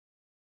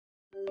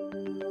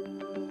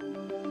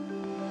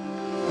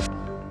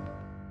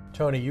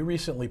Tony, you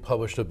recently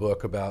published a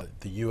book about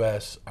the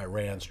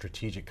U.S.-Iran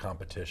strategic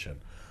competition.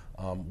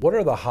 What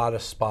are the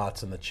hottest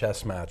spots in the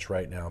chess match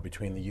right now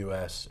between the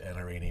U.S. and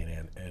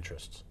Iranian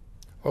interests?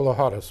 Well, the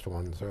hottest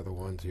ones are the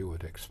ones you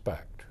would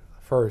expect.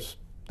 First,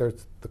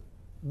 there's the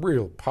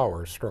real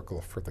power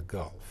struggle for the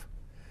Gulf.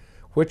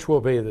 Which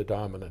will be the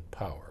dominant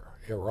power,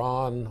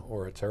 Iran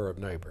or its Arab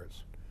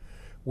neighbors?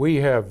 We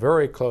have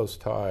very close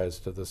ties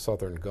to the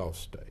southern Gulf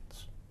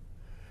states,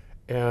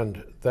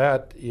 and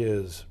that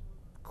is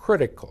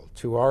critical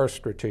to our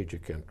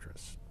strategic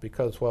interests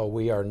because while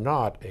we are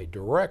not a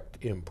direct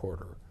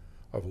importer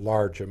of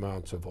large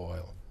amounts of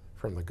oil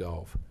from the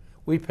Gulf,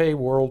 we pay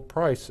world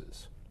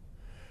prices.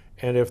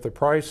 And if the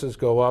prices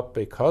go up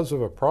because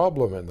of a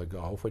problem in the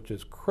Gulf, which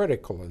is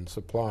critical in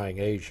supplying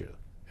Asia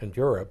and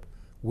Europe,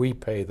 we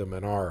pay them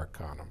in our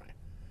economy.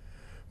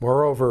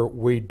 Moreover,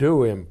 we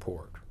do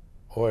import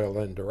oil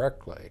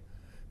indirectly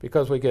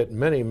because we get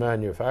many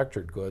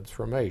manufactured goods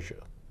from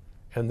Asia,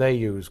 and they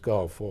use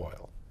Gulf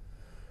oil.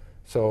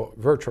 So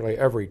virtually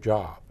every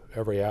job,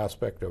 every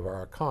aspect of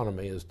our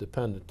economy is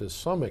dependent to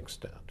some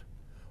extent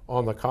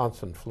on the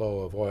constant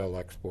flow of oil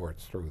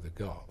exports through the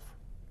Gulf.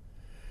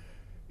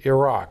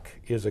 Iraq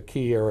is a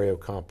key area of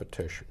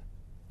competition.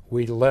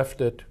 We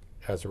left it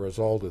as a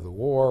result of the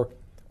war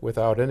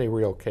without any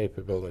real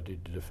capability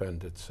to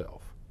defend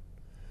itself.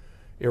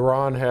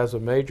 Iran has a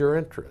major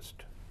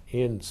interest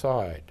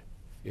inside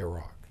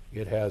Iraq.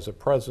 It has a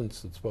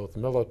presence that's both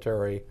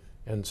military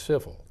and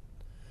civil.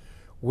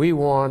 We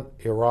want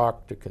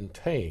Iraq to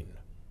contain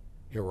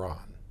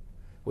Iran.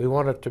 We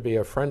want it to be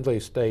a friendly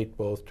state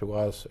both to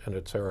us and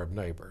its Arab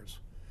neighbors.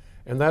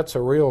 And that's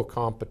a real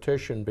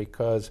competition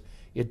because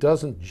it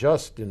doesn't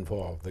just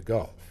involve the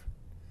Gulf.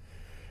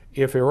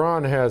 If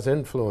Iran has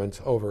influence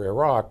over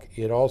Iraq,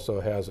 it also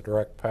has a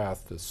direct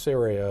path to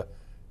Syria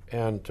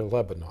and to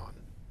Lebanon.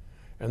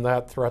 And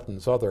that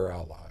threatens other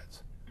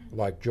allies,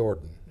 like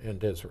Jordan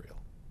and Israel.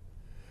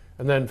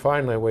 And then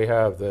finally, we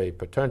have the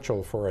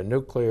potential for a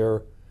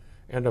nuclear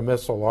and a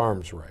missile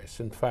arms race.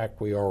 In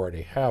fact, we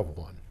already have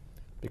one,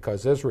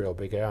 because Israel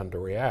began to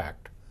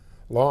react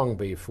long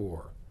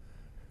before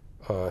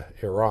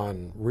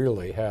Iran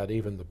really had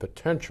even the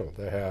potential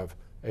to have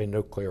a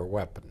nuclear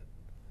weapon.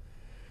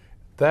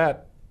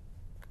 That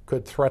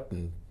could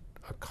threaten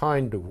a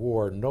kind of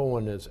war no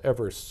one has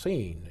ever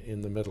seen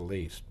in the Middle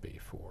East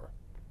before.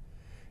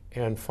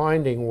 And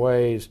finding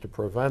ways to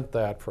prevent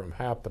that from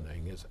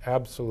happening is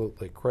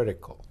absolutely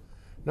critical,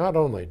 not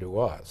only to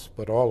us,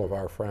 but all of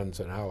our friends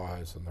and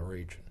allies in the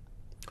region.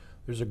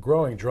 There's a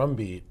growing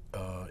drumbeat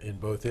in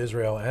both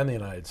Israel and the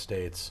United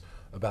States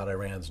about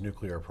Iran's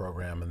nuclear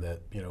program, and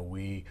that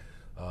we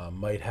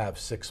might have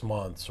 6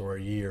 months or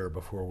a year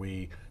before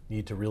we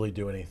need to really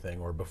do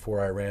anything, or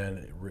before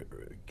Iran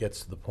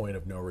gets to the point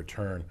of no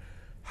return.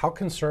 How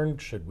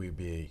concerned should we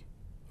be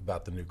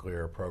about the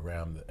nuclear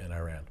program in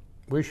Iran?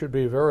 We should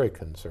be very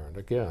concerned.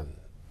 Again,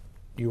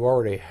 you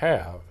already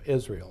have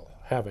Israel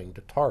having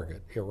to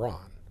target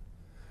Iran.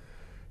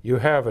 You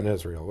have in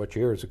Israel, which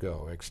years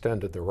ago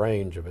extended the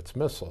range of its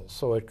missiles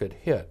so it could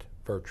hit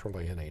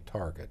virtually any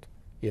target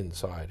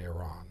inside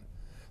Iran.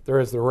 There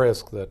is the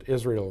risk that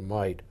Israel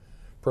might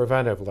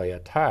preventively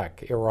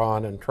attack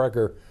Iran and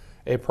trigger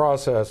a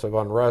process of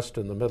unrest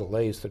in the Middle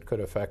East that could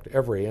affect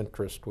every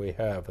interest we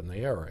have in the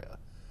area.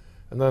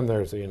 And then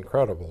there's the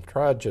incredible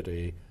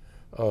tragedy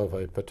of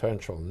a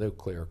potential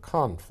nuclear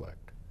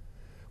conflict.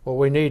 What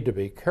we need to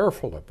be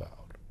careful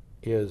about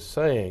is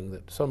saying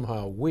that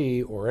somehow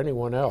we or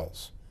anyone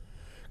else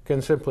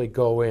can simply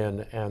go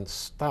in and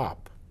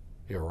stop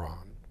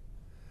Iran.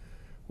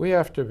 We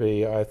have to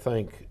be, I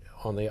think,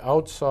 on the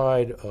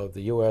outside of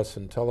the U.S.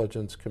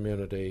 intelligence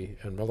community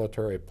and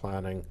military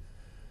planning,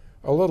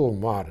 a little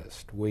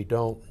modest. We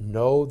don't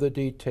know the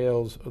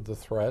details of the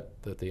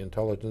threat that the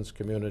intelligence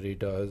community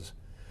does.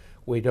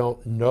 We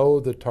don't know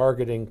the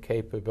targeting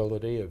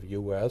capability of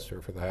U.S.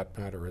 or, for that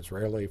matter,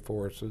 Israeli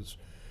forces.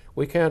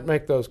 We can't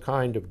make those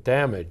kind of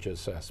damage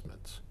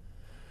assessments.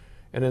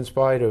 And in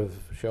spite of,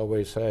 shall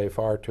we say,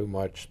 far too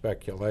much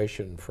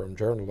speculation from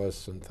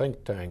journalists and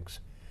think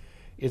tanks,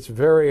 it's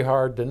very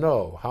hard to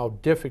know how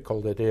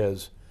difficult it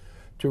is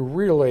to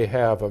really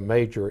have a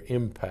major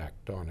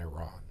impact on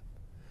Iran.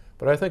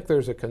 But I think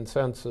there's a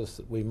consensus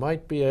that we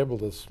might be able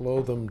to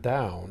slow them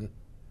down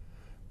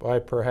by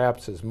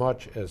perhaps as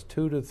much as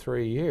 2 to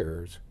 3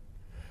 years,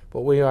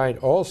 but we might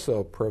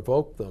also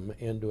provoke them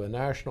into a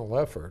national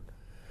effort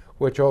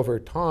which over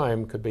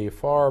time could be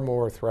far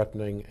more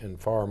threatening and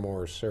far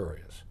more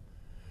serious.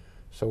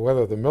 So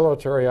whether the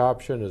military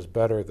option is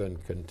better than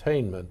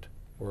containment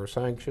or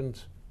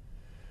sanctions,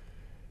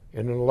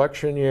 in an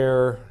election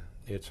year,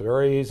 it's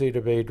very easy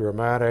to be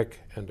dramatic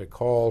and to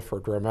call for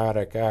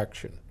dramatic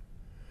action.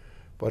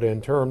 But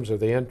in terms of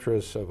the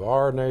interests of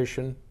our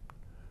nation,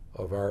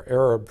 of our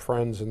Arab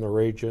friends in the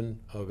region,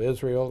 of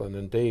Israel, and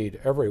indeed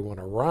everyone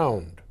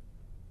around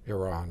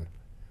Iran,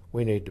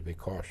 we need to be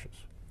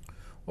cautious.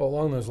 Well,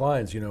 along those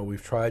lines,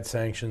 we've tried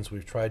sanctions,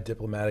 we've tried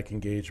diplomatic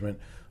engagement.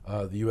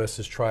 The U.S.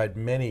 has tried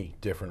many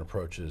different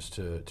approaches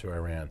to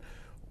Iran.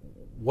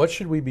 What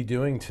should we be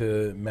doing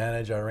to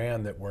manage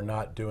Iran that we're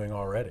not doing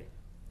already?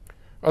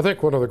 I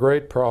think one of the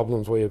great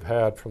problems we have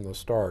had from the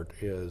start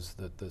is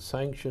that the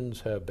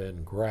sanctions have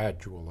been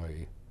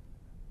gradually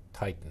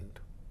tightened.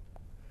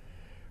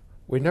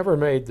 We never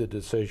made the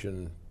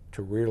decision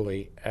to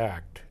really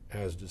act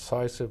as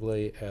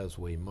decisively as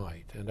we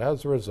might, and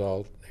as a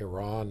result,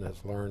 Iran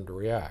has learned to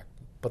react.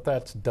 But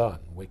that's done.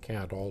 We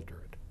can't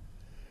alter it.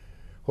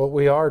 What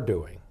we are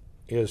doing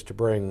is to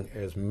bring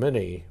as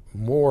many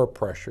more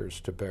pressures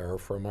to bear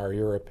from our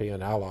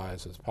European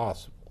allies as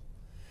possible.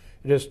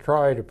 It is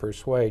try to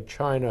persuade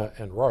China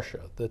and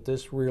Russia that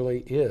this really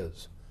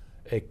is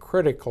a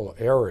critical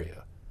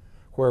area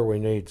where we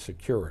need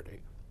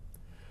security.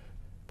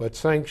 But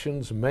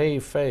sanctions may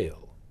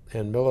fail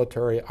and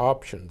military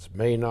options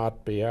may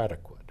not be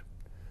adequate.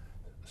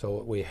 So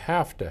what we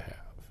have to have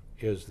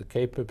is the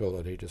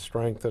capability to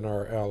strengthen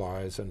our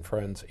allies and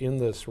friends in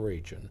this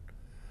region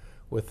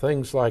with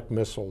things like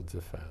missile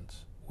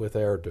defense, with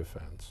air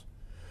defense,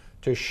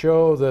 to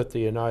show that the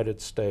United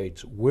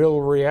States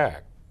will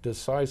react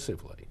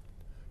decisively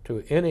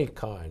to any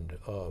kind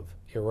of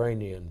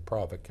Iranian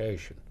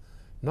provocation,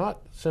 not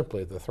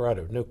simply the threat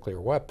of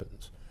nuclear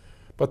weapons,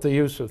 but the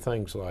use of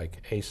things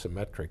like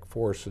asymmetric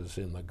forces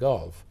in the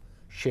Gulf,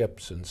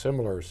 ships and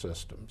similar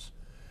systems,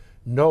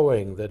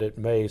 knowing that it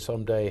may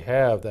someday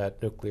have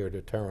that nuclear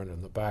deterrent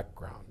in the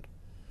background.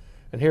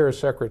 And here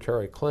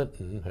Secretary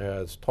Clinton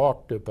has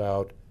talked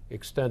about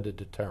extended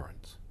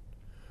deterrence,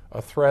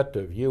 a threat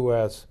of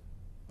U.S.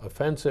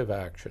 offensive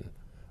action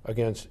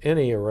against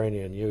any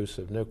Iranian use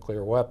of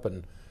nuclear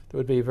weapon that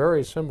would be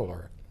very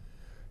similar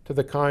to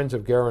the kinds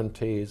of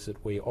guarantees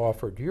that we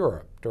offered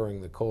Europe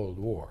during the Cold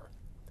War.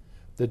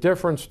 The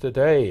difference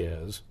today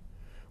is,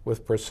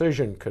 with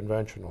precision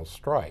conventional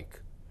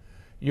strike,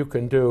 you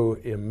can do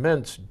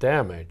immense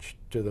damage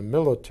to the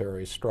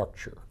military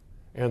structure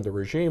and the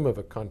regime of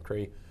a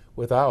country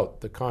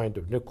without the kind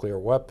of nuclear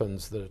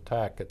weapons that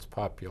attack its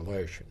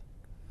population.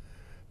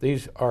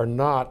 These are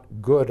not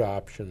good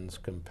options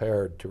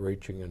compared to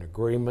reaching an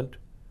agreement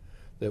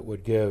that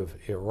would give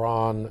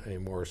Iran a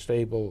more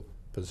stable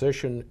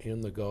position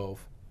in the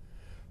Gulf.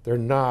 They're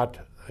not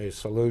a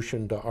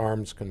solution to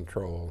arms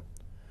control.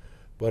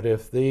 But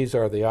if these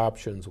are the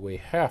options we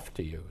have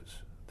to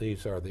use,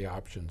 these are the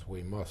options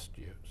we must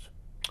use.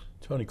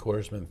 Tony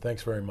Cordesman,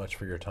 thanks very much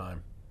for your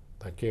time.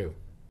 Thank you.